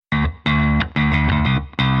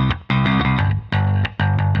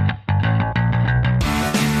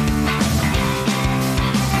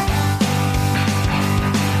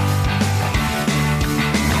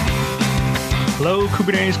Hello,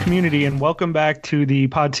 Kubernetes community, and welcome back to the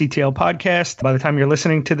PodCTL podcast. By the time you're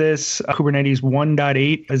listening to this, Kubernetes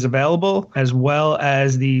 1.8 is available, as well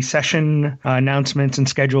as the session announcements and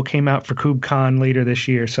schedule came out for KubeCon later this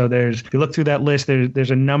year. So if you look through that list,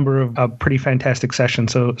 there's a number of pretty fantastic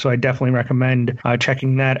sessions. So I definitely recommend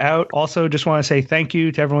checking that out. Also, just want to say thank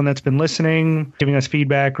you to everyone that's been listening, giving us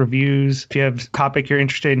feedback, reviews. If you have a topic you're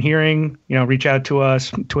interested in hearing, reach out to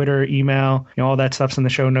us, Twitter, email, all that stuff's in the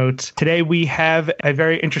show notes. Today we have a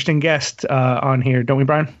very interesting guest on here, don't we,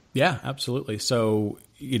 Brian? Yeah, absolutely. So,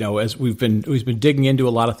 as we've been digging into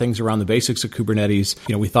a lot of things around the basics of Kubernetes,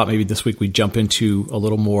 we thought maybe this week we'd jump into a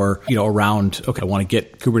little more, around, okay, I want to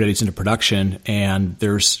get Kubernetes into production. And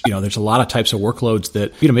there's a lot of types of workloads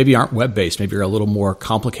that, maybe aren't web-based, maybe are a little more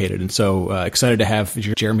complicated. And so excited to have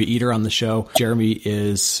Jeremy Eder on the show. Jeremy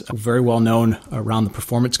is very well known around the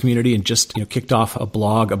performance community and just, kicked off a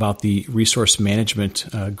blog about the resource management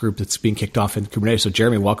group that's being kicked off in Kubernetes. So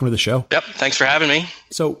Jeremy, welcome to the show. Yep. Thanks for having me.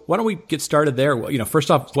 So why don't we get started there?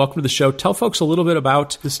 First off, welcome to the show. Tell folks a little bit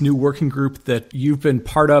about this new working group that you've been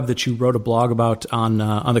part of, that you wrote a blog about on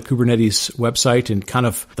the Kubernetes website, and kind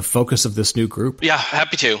of the focus of this new group. Yeah,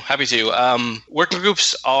 happy to. Working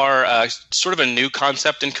groups are sort of a new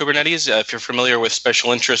concept in Kubernetes. If you're familiar with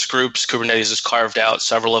special interest groups, Kubernetes has carved out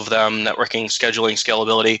several of them: networking, scheduling,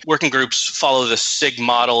 scalability. Working groups follow the SIG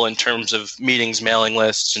model in terms of meetings, mailing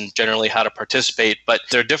lists, and generally how to participate. But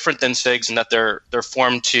they're different than SIGs in that they're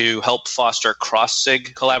formed to help foster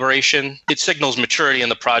cross-SIG collaboration. It signals maturity in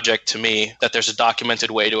the project to me that there's a documented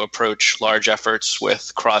way to approach large efforts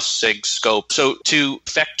with cross-SIG scope. So to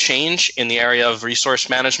effect change in the area of resource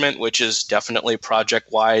management, which is definitely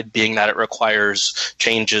project-wide, being that it requires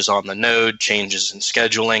changes on the node, changes in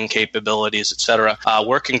scheduling capabilities, etc.,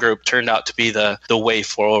 working group turned out to be the way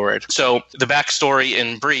forward. So the backstory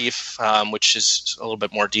in brief, which is a little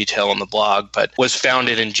bit more detail on the blog, but was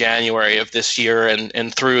founded in January of this year,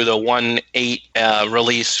 and through the 1.8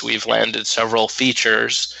 release, we've landed several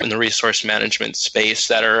features in the resource management space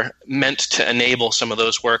that are meant to enable some of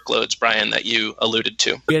those workloads, Brian, that you alluded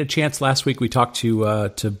to. We had a chance last week. We talked to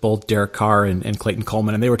both Derek Carr and Clayton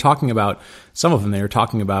Coleman, and they were talking about some of them. They were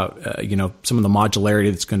talking about some of the modularity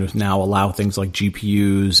that's going to now allow things like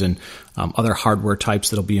GPUs and other hardware types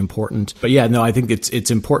that'll be important. But yeah, no, I think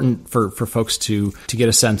it's important for folks to get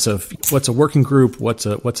a sense of what's a working group, what's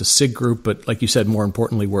a SIG group. But like you said, more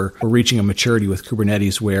importantly, we're reaching a maturity with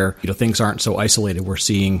Kubernetes where things aren't so isolated. We're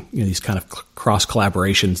seeing these kind of cross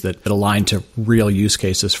collaborations that align to real use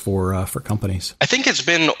cases for companies. I think it's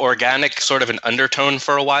been organic, sort of an undertone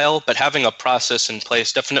for a while, but having a process in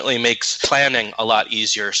place definitely makes planning a lot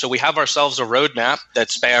easier. So we have ourselves a roadmap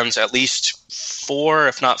that spans at least 4,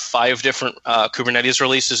 if not 5 different Kubernetes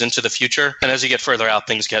releases into the future. And as you get further out,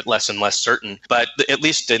 things get less and less certain. But at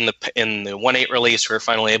least in the 1.8 release, we were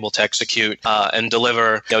finally able to execute and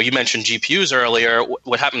deliver. You mentioned GPUs earlier.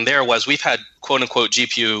 What happened there was we've had quote unquote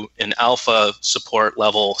GPU in alpha support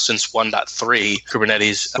level since 1.3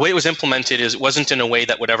 Kubernetes. The way it was implemented is it wasn't in a way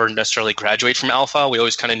that would ever necessarily graduate from alpha. We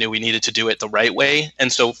always kind of knew we needed to do it the right way.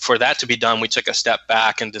 And so for that to be done, we took a step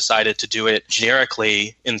back and decided to do it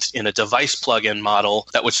generically in a device plugin model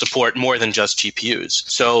that would support more than just GPUs.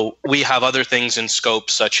 So we have other things in scope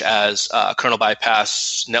such as kernel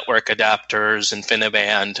bypass, network adapters,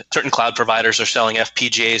 InfiniBand. Certain cloud providers are selling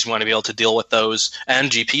FPGAs. We want to be able to deal with those,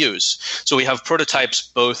 and GPUs. So we have prototypes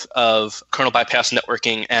both of kernel bypass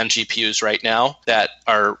networking and GPUs right now that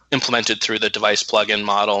are implemented through the device plugin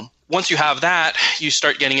model. Once you have that, you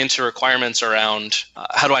start getting into requirements around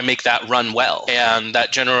how do I make that run well, and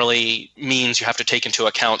that generally means you have to take into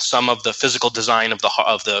account some of the physical design of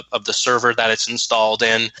the server that it's installed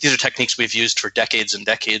in. These are techniques we've used for decades and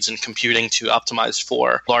decades in computing to optimize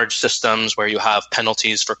for large systems where you have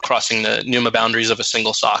penalties for crossing the NUMA boundaries of a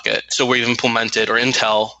single socket. So we've implemented, or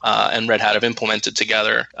Intel and Red Hat have implemented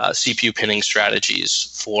together CPU pinning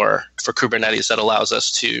strategies for Kubernetes that allows us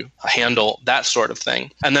to handle that sort of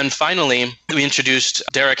thing. And then finally, we introduced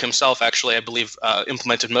Derek himself, actually, I believe,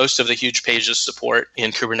 implemented most of the huge pages support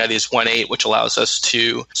in Kubernetes 1.8, which allows us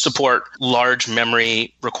to support large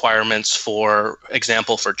memory requirements, for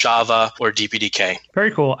example, for Java or DPDK.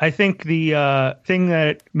 Very cool. I think the thing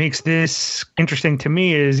that makes this interesting to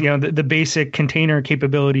me is, the basic container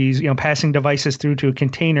capabilities, passing devices through to a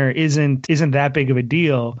container isn't that big of a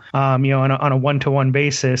deal, on a one-to-one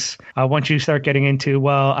basis. Once you start getting into,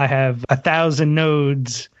 I have 1,000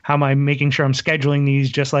 nodes How am I making sure I'm scheduling these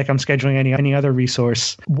just like I'm scheduling any other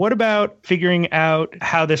resource? What about figuring out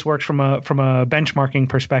how this works from a benchmarking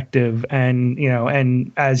perspective,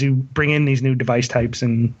 and as you bring in these new device types?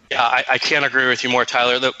 And yeah, I can't agree with you more,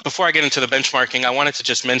 Tyler. Before I get into the benchmarking, I wanted to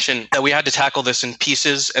just mention that we had to tackle this in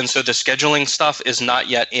pieces, and so the scheduling stuff is not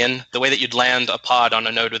yet in. The way that you'd land a pod on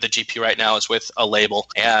a node with a GPU right now is with a label,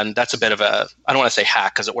 and that's a bit of a, I don't want to say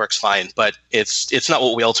hack because it works fine, but it's not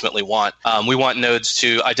what we ultimately want. We want nodes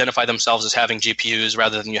to identify themselves as having GPUs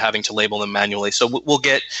rather than you having to label them manually. So we'll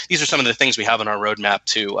get, these are some of the things we have on our roadmap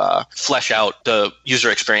to flesh out the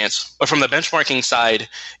user experience. But from the benchmarking side,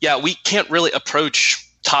 yeah, we can't really approach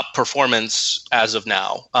top performance as of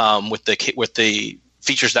now with the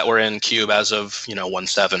features that were in Cube as of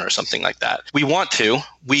 1.7 or something like that. We want to.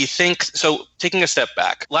 We think so. Taking a step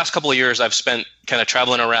back, last couple of years I've spent kind of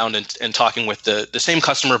traveling around and talking with the same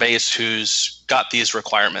customer base who's got these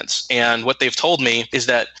requirements. And what they've told me is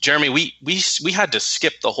that, Jeremy, we had to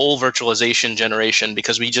skip the whole virtualization generation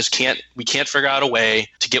because we can't figure out a way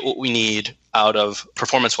to get what we need out of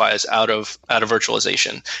performance-wise out of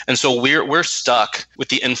virtualization. And so we're stuck with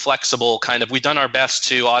the inflexible kind of, we've done our best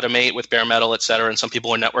to automate with bare metal, et cetera, and some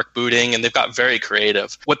people are network booting and they've got very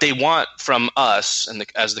creative. What they want from us and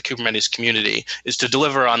as the Kubernetes community is to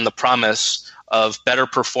deliver on the promise of better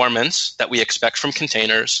performance that we expect from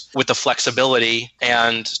containers with the flexibility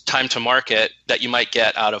and time to market that you might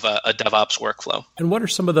get out of a DevOps workflow. And what are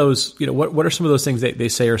some of those, what are some of those things they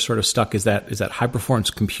say are sort of stuck? Is that high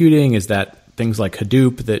performance computing? Is that things like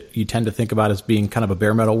Hadoop that you tend to think about as being kind of a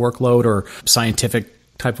bare metal workload or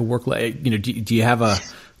scientific type of workload? Do you have a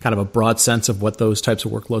kind of a broad sense of what those types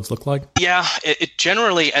of workloads look like? Yeah, it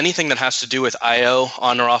generally anything that has to do with I/O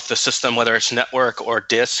on or off the system, whether it's network or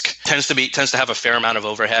disk, tends to have a fair amount of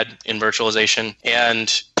overhead in virtualization.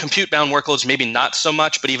 And compute-bound workloads, maybe not so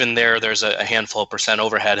much, but even there's a handful of percent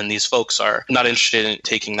overhead, and these folks are not interested in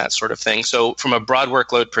taking that sort of thing. So from a broad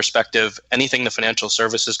workload perspective, anything the financial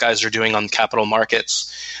services guys are doing on capital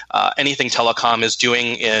markets, anything telecom is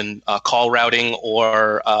doing in call routing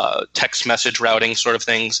or text message routing sort of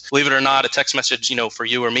things. Believe it or not, a text message, for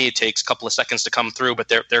you or me, it takes a couple of seconds to come through, but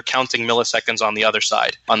they're counting milliseconds on the other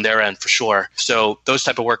side, on their end for sure. So those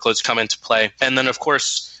type of workloads come into play. And then, of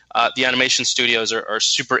course, the animation studios are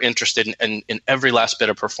super interested in every last bit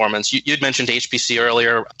of performance. You'd mentioned HPC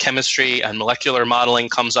earlier. Chemistry and molecular modeling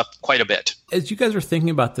comes up quite a bit. As you guys are thinking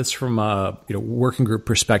about this from a working group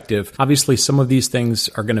perspective, obviously some of these things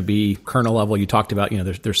are going to be kernel level. You talked about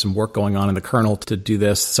there's some work going on in the kernel to do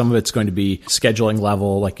this. Some of it's going to be scheduling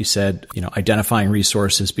level, like you said, identifying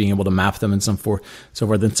resources, being able to map them and so forth.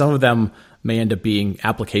 Then some of them may end up being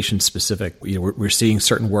application specific. We're seeing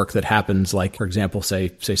certain work that happens, like, for example, say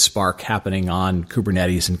Spark happening on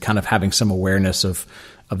Kubernetes and kind of having some awareness of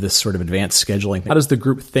this sort of advanced scheduling. How does the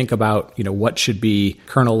group think about, what should be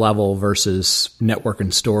kernel level versus network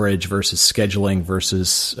and storage versus scheduling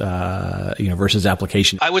versus, versus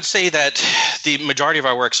application? I would say that the majority of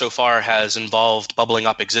our work so far has involved bubbling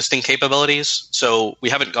up existing capabilities. So we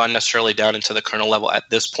haven't gone necessarily down into the kernel level at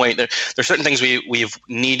this point. There are certain things we've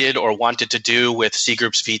needed or wanted to do with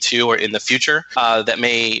cgroups v2 or in the future that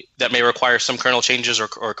may require some kernel changes or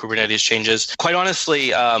Kubernetes changes. Quite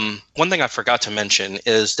honestly, one thing I forgot to mention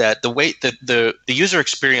is that the way that the user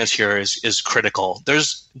experience here is critical.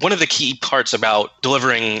 There's one of the key parts about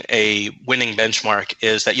delivering a winning benchmark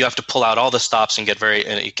is that you have to pull out all the stops and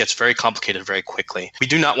it gets very complicated very quickly. We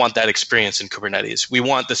do not want that experience in Kubernetes. We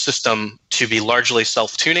want the system to be largely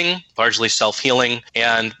self-tuning, largely self-healing,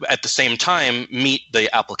 and at the same time meet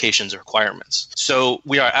the application's requirements. So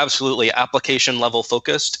we are absolutely application level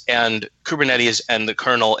focused, and Kubernetes and the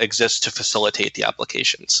kernel exist to facilitate the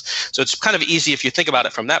applications. So it's kind of easy if you think about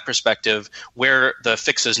it from that perspective, where the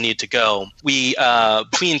fixes need to go. We,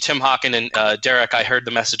 between Tim Hawken and Derek, I heard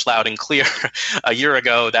the message loud and clear a year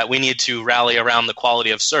ago that we need to rally around the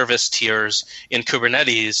quality of service tiers in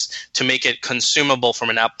Kubernetes to make it consumable from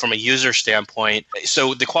a user standpoint.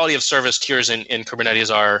 So the quality of service tiers in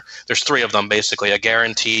Kubernetes there's three of them basically: a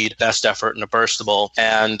guaranteed, best effort, and a burstable.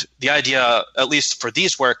 And the idea, at least for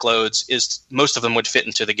these workloads, is most of them would fit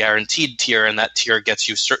into the guaranteed tier, and that tier gets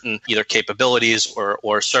you certain either capabilities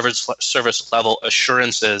or service level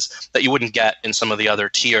assurances that you wouldn't get in some of the other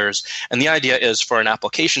tiers. And the idea is for an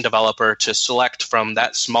application developer to select from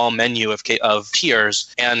that small menu of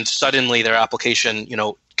tiers, and suddenly their application,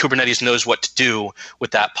 Kubernetes knows what to do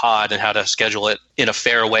with that pod and how to schedule it in a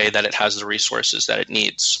fair way that it has the resources that it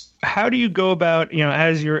needs. How do you go about,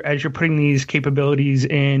 as you're putting these capabilities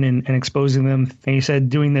in and exposing them? And you said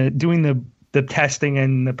doing the the testing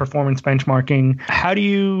and the performance benchmarking. How do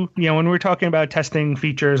you when we're talking about testing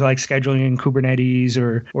features like scheduling in Kubernetes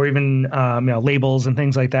or even labels and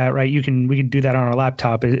things like that, right? We can do that on our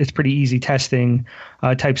laptop. It's pretty easy testing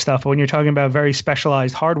type stuff. But when you're talking about very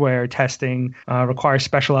specialized hardware testing, requires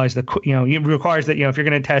specialized, it requires that, if you're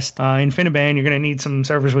going to test InfiniBand, you're going to need some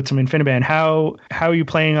servers with some InfiniBand. How are you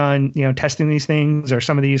planning on, testing these things? Are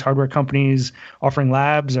some of these hardware companies offering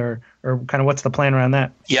labs or kind of what's the plan around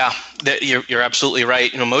that? Yeah, you're absolutely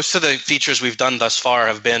right. Most of the features we've done thus far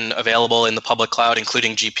have been available in the public cloud,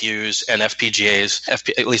 including GPUs and FPGAs.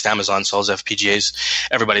 At least Amazon sells FPGAs.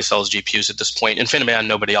 Everybody sells GPUs at this point. InfiniBand,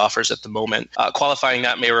 nobody offers at the moment. Qualifying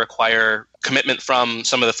that may require commitment from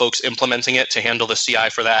some of the folks implementing it to handle the CI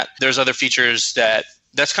for that. There's other features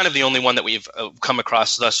that's kind of the only one that we've come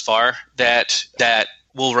across thus far that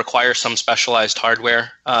will require some specialized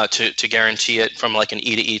hardware to guarantee it from like an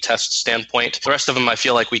E2E test standpoint. The rest of them I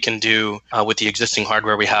feel like we can do with the existing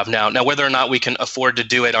hardware we have now. Now, whether or not we can afford to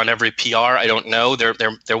do it on every PR, I don't know.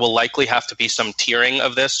 There will likely have to be some tiering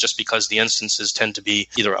of this just because the instances tend to be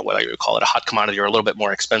either what I would call it a hot commodity or a little bit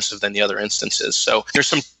more expensive than the other instances. So there's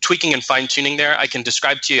some tweaking and fine tuning there. I can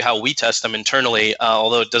describe to you how we test them internally,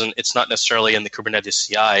 although it's not necessarily in the Kubernetes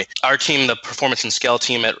CI. Our team, the performance and scale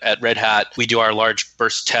team at Red Hat, we do our large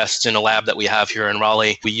burst tests in a lab that we have here in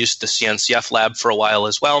Raleigh. We used the CNCF lab for a while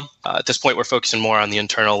as well. At this point, we're focusing more on the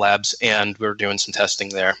internal labs, and we're doing some testing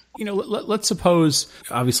there. Let's suppose,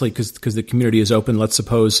 obviously, because the community is open, let's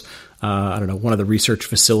suppose, one of the research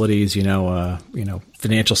facilities,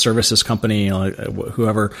 financial services company,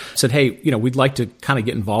 whoever said, hey, we'd like to kind of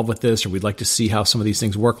get involved with this, or we'd like to see how some of these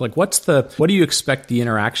things work. Like, what do you expect the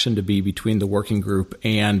interaction to be between the working group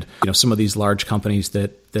and, some of these large companies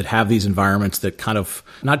that have these environments that kind of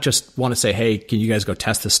not just want to say, hey, can you guys go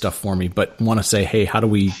test this stuff for me, but want to say, hey, how do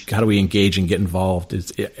we engage and get involved?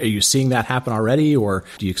 Are you seeing that happen already, or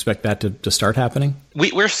do you expect that to start happening?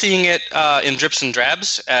 We're seeing it in drips and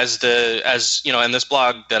drabs as and this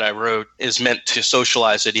blog that I wrote is meant to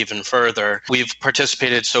socialize it even further. We've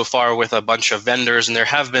participated so far with a bunch of vendors, and there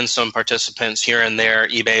have been some participants here and there.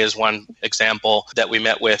 eBay is one example that we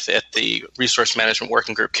met with at the Resource Management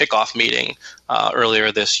Working Group kickoff meeting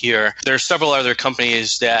earlier this year. There are several other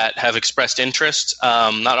companies that have expressed interest.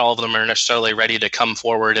 Not all of them are necessarily ready to come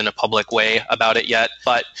forward in a public way about it yet,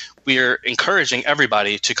 but we're encouraging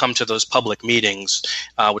everybody to come to those public meetings,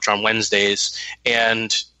 which are on Wednesdays.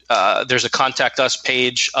 And there's a contact us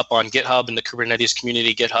page up on GitHub in the Kubernetes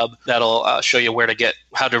community GitHub that'll show you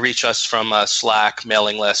how to reach us from a Slack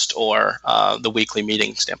mailing list or the weekly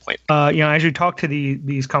meeting standpoint. As you talk to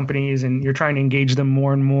these companies and you're trying to engage them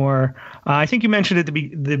more and more, I think you mentioned at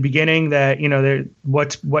the beginning that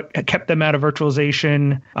what kept them out of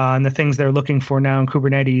virtualization and the things they're looking for now in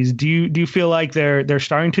Kubernetes. Do you feel like they're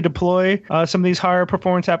starting to deploy some of these higher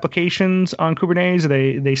performance applications on Kubernetes?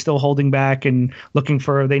 Are they still holding back and looking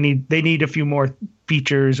for they need a few more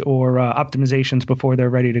features or optimizations before they're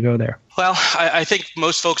ready to go there? Well, I think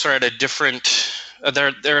most folks are at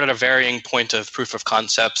they're at a varying point of proof of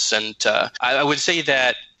concepts, and I would say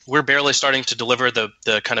that we're barely starting to deliver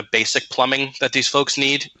the kind of basic plumbing that these folks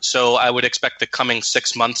need. So I would expect the coming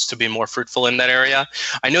 6 months to be more fruitful in that area.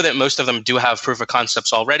 I know that most of them do have proof of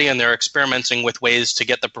concepts already, and they're experimenting with ways to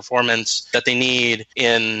get the performance that they need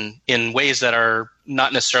in ways that are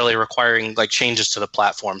not necessarily requiring like changes to the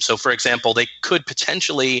platform. So for example, they could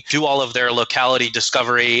potentially do all of their locality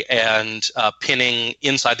discovery and pinning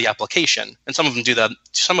inside the application. And some of them do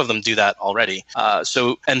that already.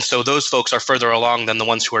 So those folks are further along than the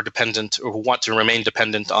ones who are dependent or who want to remain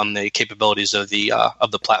dependent on the capabilities of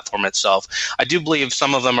the platform itself. I do believe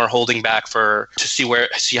some of them are holding back to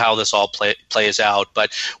see how this all plays out.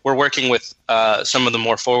 But we're working with some of the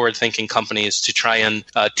more forward-thinking companies to try and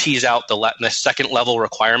tease out the second-level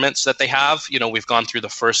requirements that they have. We've gone through the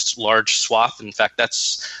first large swath. In fact,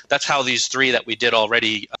 that's how these three that we did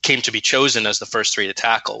already came to be chosen as the first three to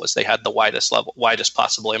tackle, was they had the widest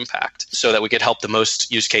possible impact so that we could help the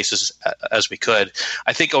most use cases as we could.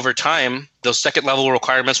 I think over time, those second-level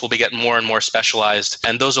requirements will be getting more and more specialized,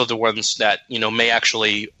 and those are the ones that may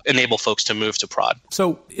actually enable folks to move to prod.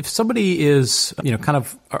 So if somebody is kind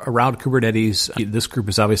of around Kubernetes, this group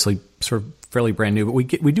is obviously sort of fairly brand new, but we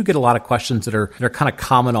do get a lot of questions that are kind of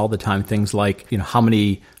common all the time. Things like how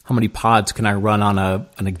many how many pods can I run on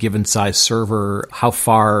a given size server? How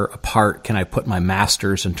far apart can I put my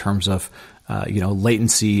masters in terms of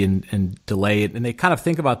latency and delay? And they kind of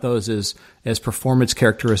think about those as performance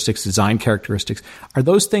characteristics, design characteristics. Are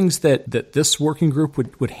those things that this working group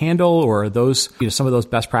would handle, or are those, some of those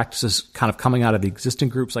best practices kind of coming out of the existing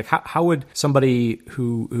groups? Like how would somebody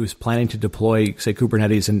who's planning to deploy, say,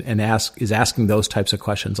 Kubernetes and is asking those types of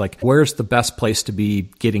questions, like where's the best place to be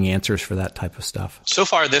getting answers for that type of stuff? So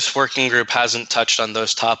far, this working group hasn't touched on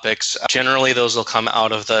those topics. Generally, those will come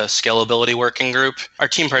out of the scalability working group. Our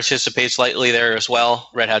team participates lightly there as well.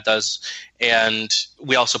 Red Hat does. And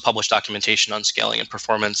we also publish documentation on scaling and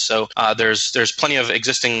performance. So there's plenty of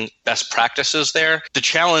existing best practices there. The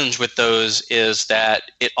challenge with those is that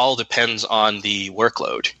it all depends on the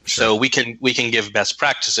workload. Sure. So we can give best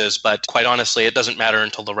practices, but quite honestly, it doesn't matter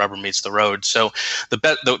until the rubber meets the road. So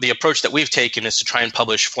the approach that we've taken is to try and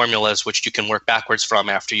publish formulas which you can work backwards from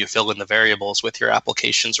after you fill in the variables with your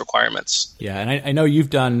application's requirements. Yeah, and I know you've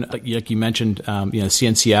done, like you mentioned,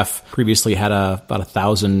 CNCF previously had about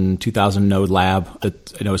 1,000, 2,000 node lab that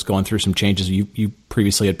I know is going through some changes. You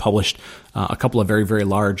previously had published a couple of very, very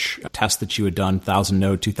large tests that you had done, 1,000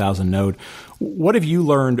 node, 2,000 node. What have you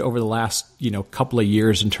learned over the last, couple of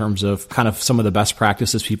years in terms of kind of some of the best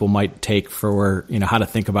practices people might take for, how to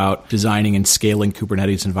think about designing and scaling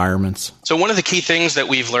Kubernetes environments? So one of the key things that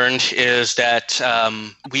we've learned is that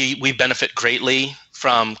we benefit greatly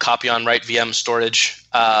from copy on write VM storage.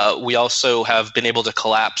 We also have been able to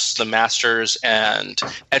collapse the masters and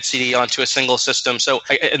etcd onto a single system.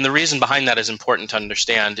 And the reason behind that is important to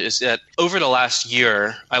understand is that over the last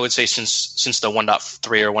year, I would say since the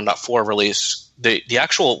 1.3 or 1.4 release, the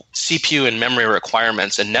actual CPU and memory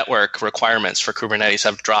requirements and network requirements for Kubernetes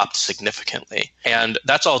have dropped significantly. And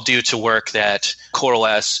that's all due to work that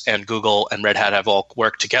CoreOS and Google and Red Hat have all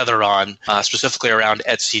worked together on, specifically around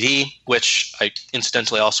etcd, which I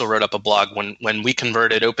incidentally also wrote up a blog when we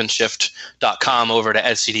converted OpenShift.com over to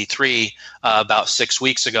etcd3 about 7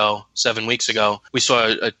 weeks ago. We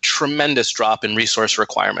saw a tremendous drop in resource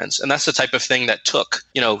requirements. And that's the type of thing that took,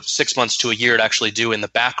 6 months to a year to actually do in the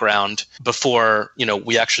background before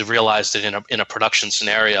we actually realized it in a production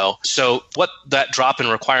scenario. So what that drop in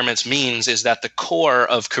requirements means is that the core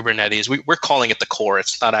of Kubernetes, we're calling it the core.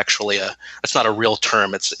 It's not actually it's not a real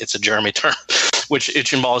term. It's a Jeremy term,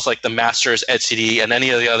 which involves like the masters, etcd, and any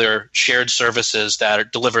of the other shared services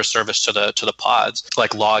that deliver service to the pods,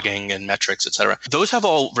 like logging and metrics, et cetera. Those have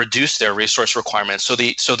all reduced their resource requirements. So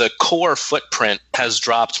the core footprint has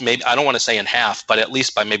dropped, maybe, I don't want to say in half, but at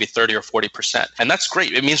least by maybe 30 or 40%. And that's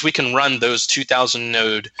great. It means we can run those 2,000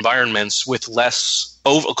 node environments with less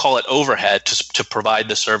call it overhead to provide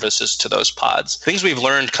the services to those pods. Things we've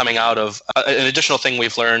learned coming out of an additional thing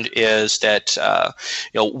we've learned is that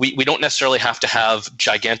we don't necessarily have to have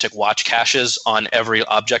gigantic watch caches on every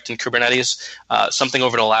object in Kubernetes. Something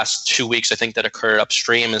over the last 2 weeks I think that occurred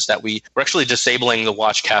upstream is that we're actually disabling the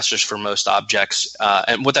watch caches for most objects.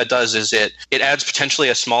 And what that does is it adds potentially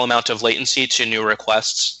a small amount of latency to new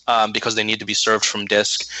requests because they need to be served from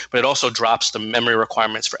disk, but it also drops the memory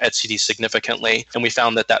requirements for etcd significantly. And we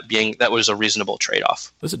found that was a reasonable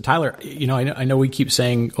trade-off. Listen, Tyler, I know we keep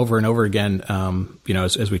saying over and over again,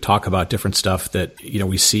 as we talk about different stuff that,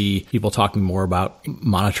 we see people talking more about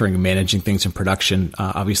monitoring and managing things in production.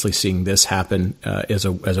 Obviously seeing this happen as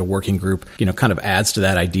a working group, kind of adds to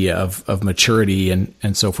that idea of maturity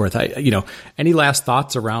and so forth. Any last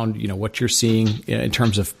thoughts around, what you're seeing in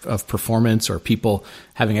terms of performance or people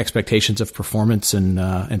having expectations of performance and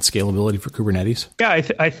scalability for Kubernetes? Yeah,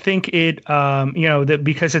 I think it, that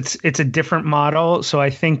because it's a different model. So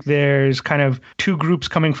I think there's kind of two groups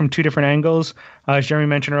coming from two different angles. As Jeremy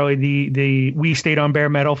mentioned earlier, the we stayed on bare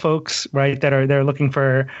metal folks, right? They're looking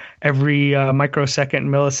for every microsecond,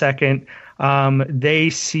 millisecond. They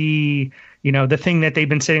see, the thing that they've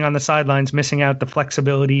been sitting on the sidelines, missing out the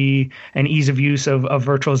flexibility and ease of use of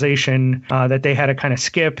virtualization that they had to kind of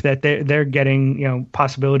skip, that they're getting,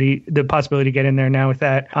 the possibility to get in there now with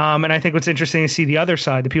that. And I think what's interesting is see the other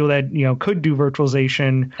side, the people that, could do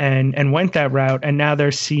virtualization and went that route, and now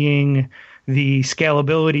they're seeing the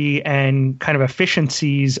scalability and kind of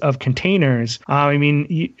efficiencies of containers.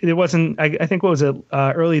 There wasn't, I think, what was it,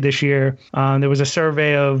 early this year, there was a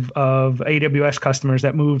survey of AWS customers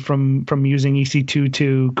that moved from using EC2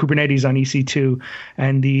 to Kubernetes on EC2,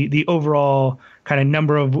 and the overall kind of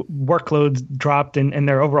number of workloads dropped and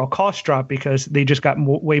their overall cost dropped because they just got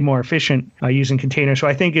way more efficient using containers. So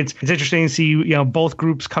I think it's interesting to see, both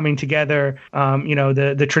groups coming together,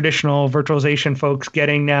 the traditional virtualization folks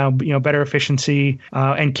getting now, better efficiency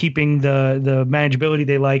and keeping the manageability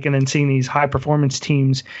they like, and then seeing these high performance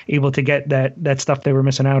teams able to get that stuff they were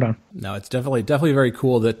missing out on. No, it's definitely very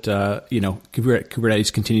cool that,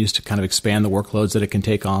 Kubernetes continues to kind of expand the workloads that it can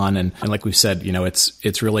take on. And like we said,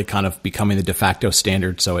 it's really kind of becoming the de facto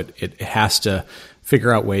standard. So it has to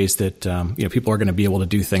figure out ways that, people are going to be able to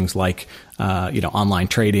do things like, online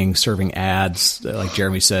trading, serving ads, like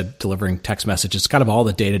Jeremy said, delivering text messages, kind of all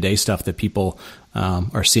the day-to-day stuff that people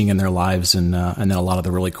are seeing in their lives, and then a lot of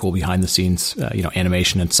the really cool behind the scenes,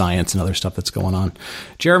 animation and science and other stuff that's going on.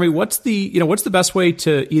 Jeremy, what's the best way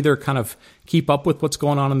to either kind of keep up with what's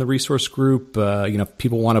going on in the resource group? If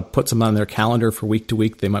people want to put something on their calendar for week to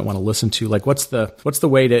week, they might want to listen to. Like, what's the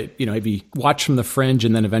way to maybe watch from the fringe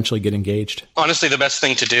and then eventually get engaged? Honestly, the best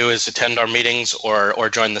thing to do is attend our meetings or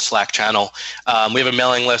join the Slack channel. We have a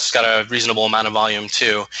mailing list, got a reasonable amount of volume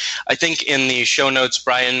too. I think in the show notes,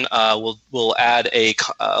 Brian will add a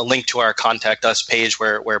link to our Contact Us page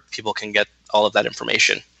where people can get all of that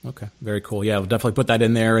information. Okay, very cool. Yeah, we'll definitely put that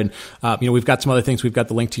in there. And, we've got some other things. We've got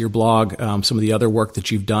the link to your blog, some of the other work that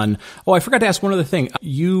you've done. Oh, I forgot to ask one other thing.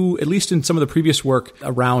 You, at least in some of the previous work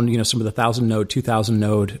around, some of the 1,000 node, 2,000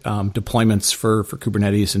 node deployments for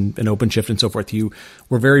Kubernetes and OpenShift and so forth, you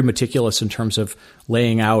were very meticulous in terms of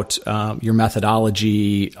laying out your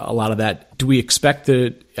methodology, a lot of that. Would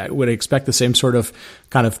I expect the same sort of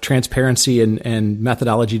kind of transparency and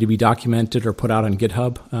methodology to be documented or put out on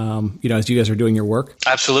GitHub, as you guys are doing your work?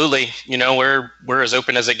 Absolutely. We're as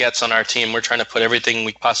open as it gets on our team. We're trying to put everything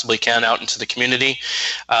we possibly can out into the community,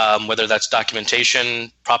 whether that's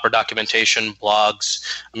documentation, proper documentation, blogs,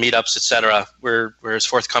 meetups, etc. We're as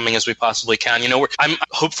forthcoming as we possibly can. I'm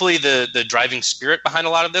hopefully the driving spirit behind a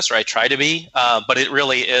lot of this, or I try to be, but it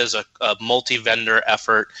really is a multi-vendor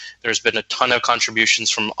effort. There's been a ton of contributions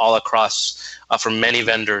from all across, from many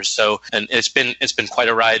vendors. So, and it's been quite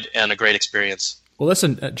a ride and a great experience. Well,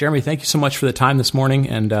 listen, Jeremy, thank you so much for the time this morning.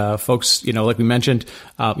 And folks, like we mentioned,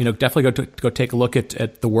 definitely go take a look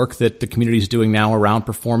at the work that the community is doing now around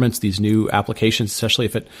performance, these new applications, especially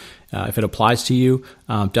if it applies to you.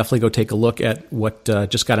 Definitely go take a look at what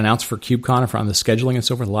just got announced for KubeCon around the scheduling and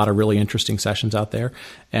so forth. A lot of really interesting sessions out there.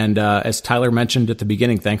 And as Tyler mentioned at the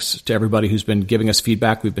beginning, thanks to everybody who's been giving us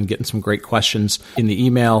feedback. We've been getting some great questions in the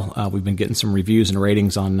email. We've been getting some reviews and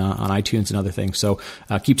ratings on iTunes and other things. So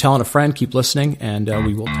keep telling a friend, keep listening, and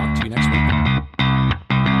we will talk to you next week.